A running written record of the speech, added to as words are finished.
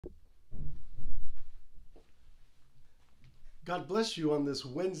God bless you on this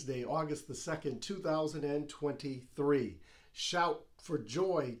Wednesday, August the 2nd, 2023. Shout for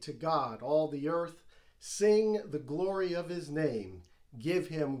joy to God, all the earth. Sing the glory of his name. Give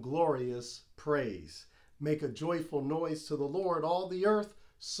him glorious praise. Make a joyful noise to the Lord, all the earth.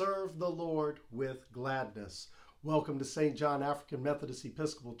 Serve the Lord with gladness. Welcome to St. John African Methodist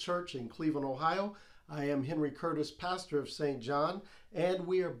Episcopal Church in Cleveland, Ohio. I am Henry Curtis, pastor of St. John, and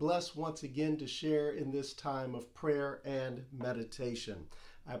we are blessed once again to share in this time of prayer and meditation.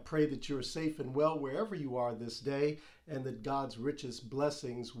 I pray that you are safe and well wherever you are this day, and that God's richest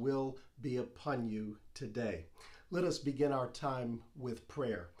blessings will be upon you today. Let us begin our time with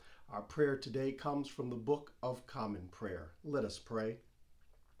prayer. Our prayer today comes from the Book of Common Prayer. Let us pray.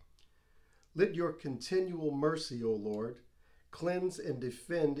 Let your continual mercy, O Lord, cleanse and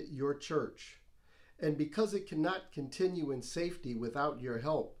defend your church. And because it cannot continue in safety without your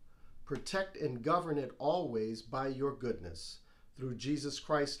help, protect and govern it always by your goodness. Through Jesus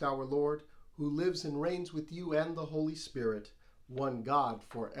Christ our Lord, who lives and reigns with you and the Holy Spirit, one God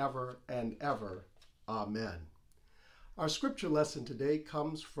forever and ever. Amen. Our scripture lesson today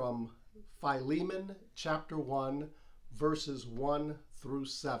comes from Philemon chapter 1, verses 1 through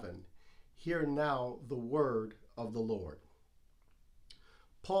 7. Hear now the word of the Lord.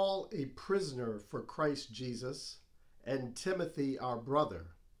 Paul, a prisoner for Christ Jesus, and Timothy, our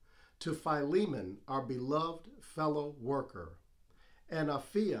brother, to Philemon, our beloved fellow worker, and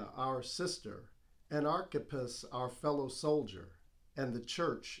Phia, our sister, and Archip, our fellow soldier, and the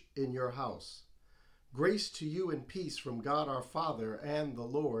church in your house. Grace to you and peace from God our Father and the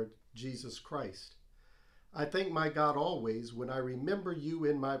Lord Jesus Christ. I thank my God always when I remember you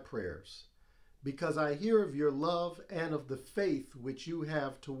in my prayers, because I hear of your love and of the faith which you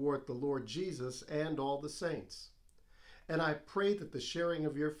have toward the Lord Jesus and all the saints. And I pray that the sharing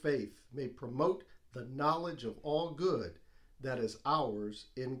of your faith may promote the knowledge of all good that is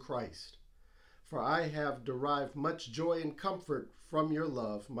ours in Christ. For I have derived much joy and comfort from your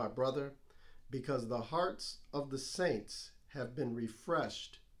love, my brother, because the hearts of the saints have been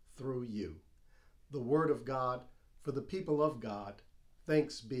refreshed through you. The word of God for the people of God.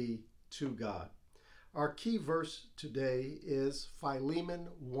 Thanks be to God. Our key verse today is Philemon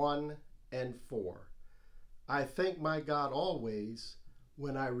 1 and 4. I thank my God always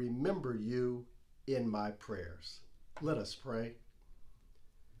when I remember you in my prayers. Let us pray.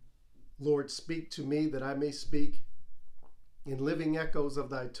 Lord, speak to me that I may speak in living echoes of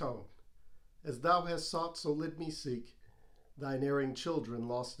thy tone. As thou hast sought, so let me seek thine erring children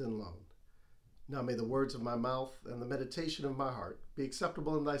lost and lone. Now may the words of my mouth and the meditation of my heart be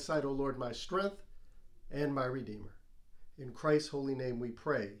acceptable in thy sight, O Lord, my strength and my Redeemer. In Christ's holy name we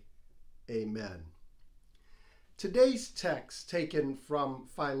pray. Amen. Today's text, taken from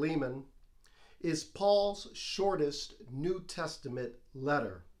Philemon, is Paul's shortest New Testament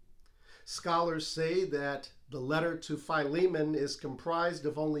letter. Scholars say that the letter to Philemon is comprised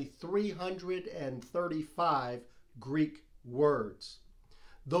of only 335 Greek words.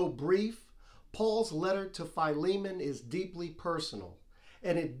 Though brief, Paul's letter to Philemon is deeply personal,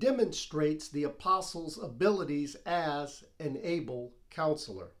 and it demonstrates the apostle's abilities as an able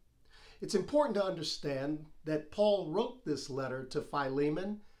counselor. It's important to understand that Paul wrote this letter to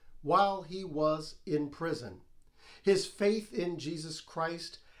Philemon while he was in prison. His faith in Jesus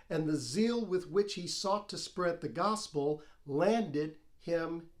Christ and the zeal with which he sought to spread the gospel landed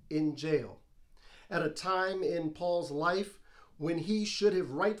him in jail. At a time in Paul's life when he should have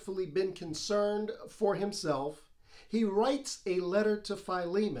rightfully been concerned for himself, he writes a letter to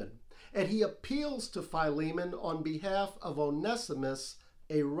Philemon, and he appeals to Philemon on behalf of Onesimus,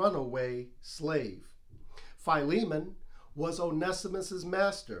 a runaway slave. Philemon was Onesimus's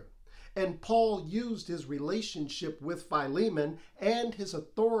master, and Paul used his relationship with Philemon and his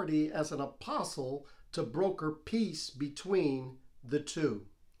authority as an apostle to broker peace between the two.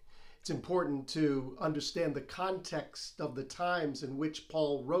 It's important to understand the context of the times in which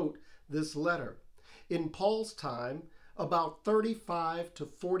Paul wrote this letter. In Paul's time, about 35 to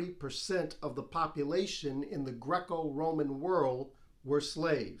 40% of the population in the Greco-Roman world were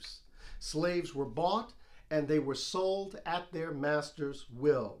slaves. Slaves were bought and they were sold at their master's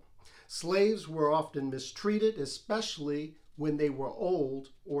will. Slaves were often mistreated, especially when they were old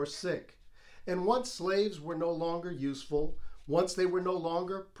or sick. And once slaves were no longer useful, once they were no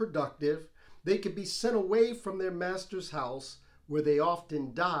longer productive, they could be sent away from their master's house, where they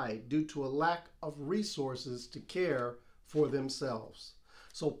often died due to a lack of resources to care for themselves.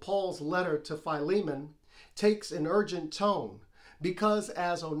 So Paul's letter to Philemon takes an urgent tone, because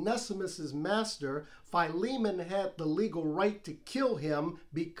as Onesimus's master, Philemon had the legal right to kill him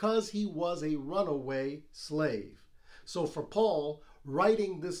because he was a runaway slave. So for Paul,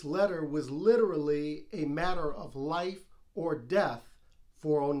 writing this letter was literally a matter of life or death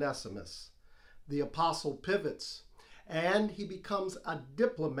for Onesimus. The apostle pivots, and he becomes a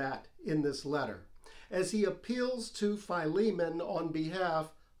diplomat in this letter as he appeals to Philemon on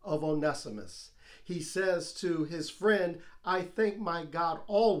behalf of Onesimus. He says to his friend, "I thank my God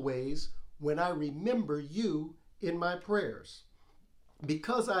always when I remember you in my prayers,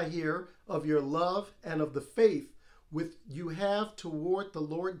 because I hear of your love and of the faith which you have toward the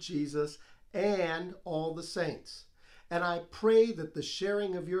Lord Jesus and all the saints. And I pray that the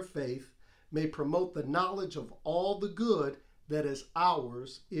sharing of your faith may promote the knowledge of all the good that is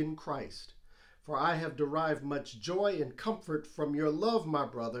ours in Christ. For I have derived much joy and comfort from your love, my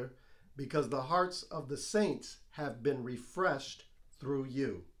brother, because the hearts of the saints have been refreshed through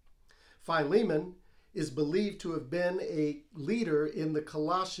you." Philemon is believed to have been a leader in the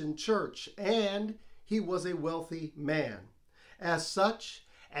Colossian church, and he was a wealthy man. As such,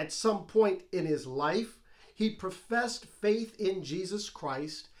 at some point in his life, he professed faith in Jesus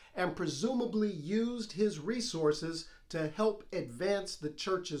Christ and presumably used his resources to help advance the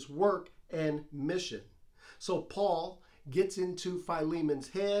church's work and mission. So Paul gets into Philemon's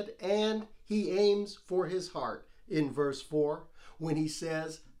head and he aims for his heart in verse 4 when he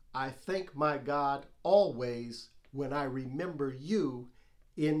says, "I thank my God always when I remember you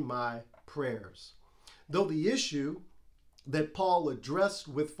in my prayers." Though the issue that Paul addressed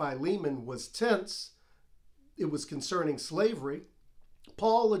with Philemon was tense, it was concerning slavery,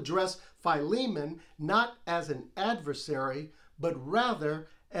 Paul addressed Philemon not as an adversary, but rather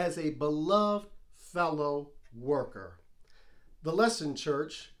as a beloved fellow worker. The lesson,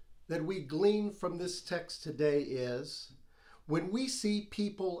 church, that we glean from this text today is, when we see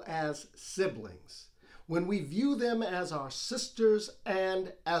people as siblings, when we view them as our sisters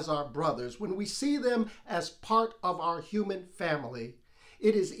and as our brothers, when we see them as part of our human family,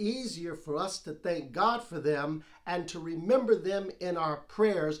 it is easier for us to thank God for them and to remember them in our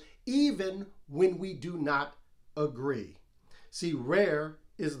prayers, even when we do not agree. See, rare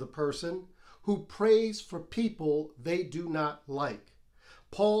is the person who prays for people they do not like.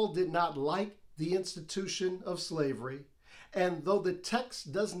 Paul did not like the institution of slavery, and though the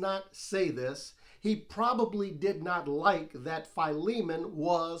text does not say this, he probably did not like that Philemon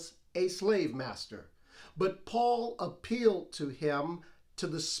was a slave master. But Paul appealed to him, to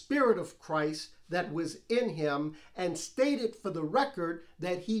the Spirit of Christ that was in him, and stated for the record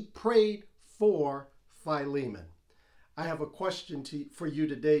that he prayed for Philemon. I have a question for you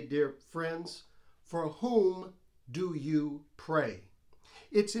today, dear friends. For whom do you pray?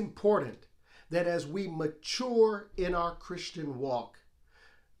 It's important that as we mature in our Christian walk,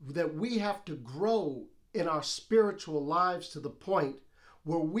 that we have to grow in our spiritual lives to the point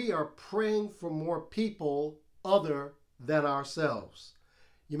where we are praying for more people other than ourselves.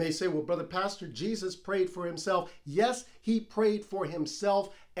 You may say, "Well, Brother Pastor, Jesus prayed for himself." Yes, he prayed for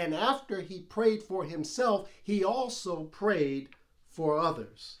himself, and after he prayed for himself, he also prayed for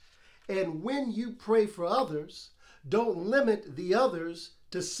others. And when you pray for others, don't limit the others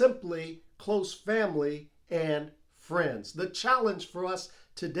to simply close family and friends. The challenge for us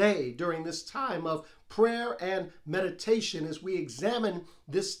today during this time of prayer and meditation as we examine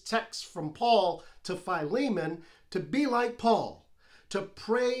this text from Paul to Philemon, to be like Paul, to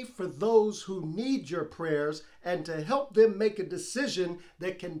pray for those who need your prayers and to help them make a decision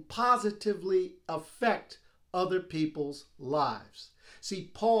that can positively affect other people's lives.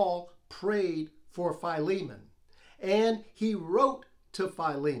 See, Paul prayed for Philemon, and he wrote to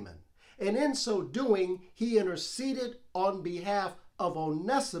Philemon, and in so doing, he interceded on behalf of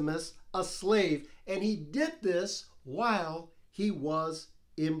Onesimus, a slave, and he did this while he was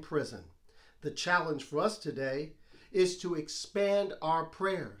in prison. The challenge for us today is to expand our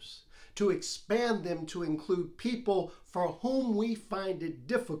prayers, to expand them to include people for whom we find it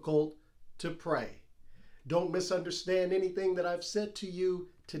difficult to pray. Don't misunderstand anything that I've said to you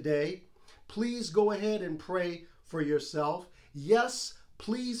today. Please go ahead and pray for yourself. Yes,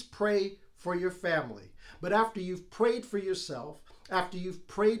 please pray for your family. But after you've prayed for yourself, after you've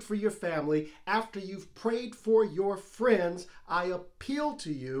prayed for your family, after you've prayed for your friends, I appeal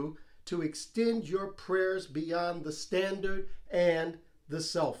to you to extend your prayers beyond the standard and the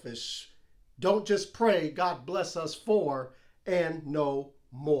selfish. Don't just pray, "God bless us for," and no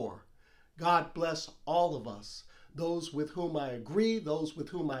more. God bless all of us, those with whom I agree, those with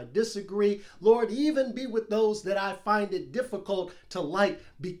whom I disagree. Lord, even be with those that I find it difficult to like,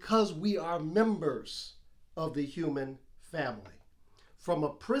 because we are members of the human family. From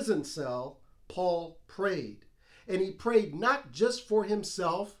a prison cell, Paul prayed. And he prayed not just for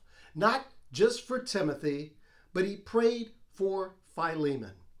himself, not just for Timothy, but he prayed for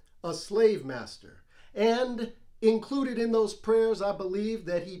Philemon, a slave master. And included in those prayers, I believe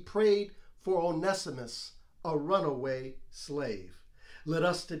that he prayed for Onesimus, a runaway slave. Let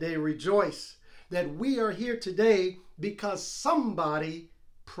us today rejoice that we are here today because somebody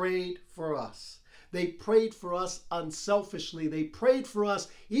prayed for us. They prayed for us unselfishly. They prayed for us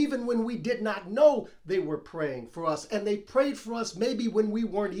even when we did not know they were praying for us. And they prayed for us maybe when we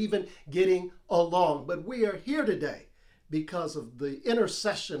weren't even getting along. But we are here today because of the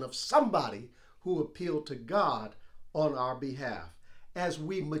intercession of somebody who appealed to God on our behalf. As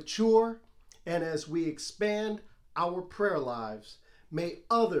we mature and as we expand our prayer lives, may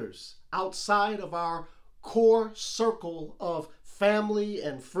others outside of our core circle of family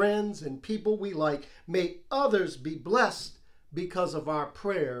and friends and people we like, may others be blessed because of our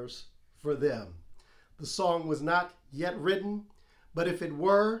prayers for them. The song was not yet written, but if it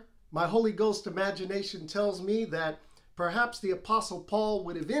were, my Holy Ghost imagination tells me that perhaps the Apostle Paul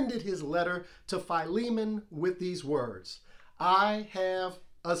would have ended his letter to Philemon with these words: I have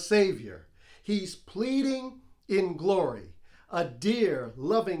a Savior. He's pleading in glory, a dear,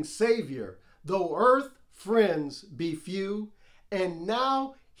 loving Savior, though earth friends be few. And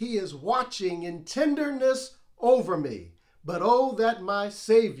now he is watching in tenderness over me. But oh, that my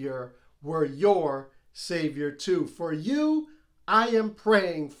Savior were your Savior too. For you, I am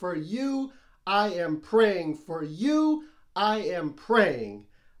praying. For you, I am praying. For you, I am praying.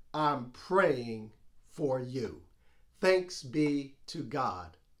 I'm praying for you. Thanks be to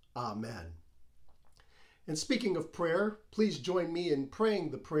God. Amen. And speaking of prayer, please join me in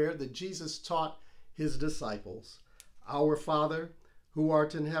praying the prayer that Jesus taught his disciples. Our Father, who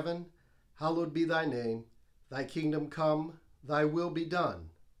art in heaven, hallowed be thy name. Thy kingdom come, thy will be done,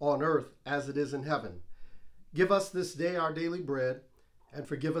 on earth as it is in heaven. Give us this day our daily bread, and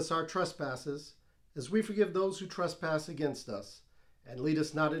forgive us our trespasses, as we forgive those who trespass against us. And lead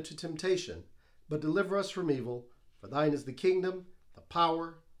us not into temptation, but deliver us from evil. For thine is the kingdom, the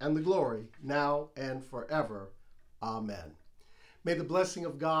power, and the glory, now and forever. Amen. May the blessing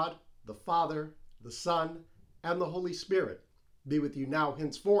of God, the Father, the Son, and the Holy Spirit be with you now,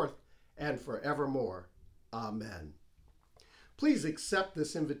 henceforth, and forevermore. Amen. Please accept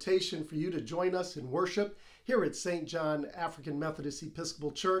this invitation for you to join us in worship here at St. John African Methodist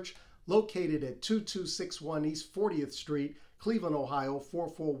Episcopal Church, located at 2261 East 40th Street, Cleveland, Ohio,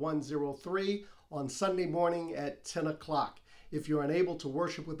 44103, on Sunday morning at 10 o'clock. If you're unable to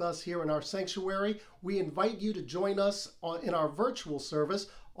worship with us here in our sanctuary, we invite you to join us in our virtual service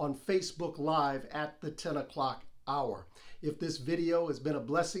on Facebook Live at the 10 o'clock hour. If this video has been a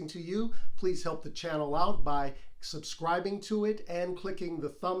blessing to you, please help the channel out by subscribing to it and clicking the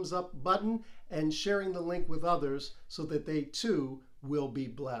thumbs up button and sharing the link with others so that they too will be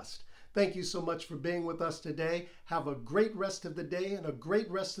blessed. Thank you so much for being with us today. Have a great rest of the day and a great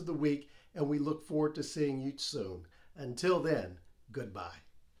rest of the week, and we look forward to seeing you soon. Until then, goodbye.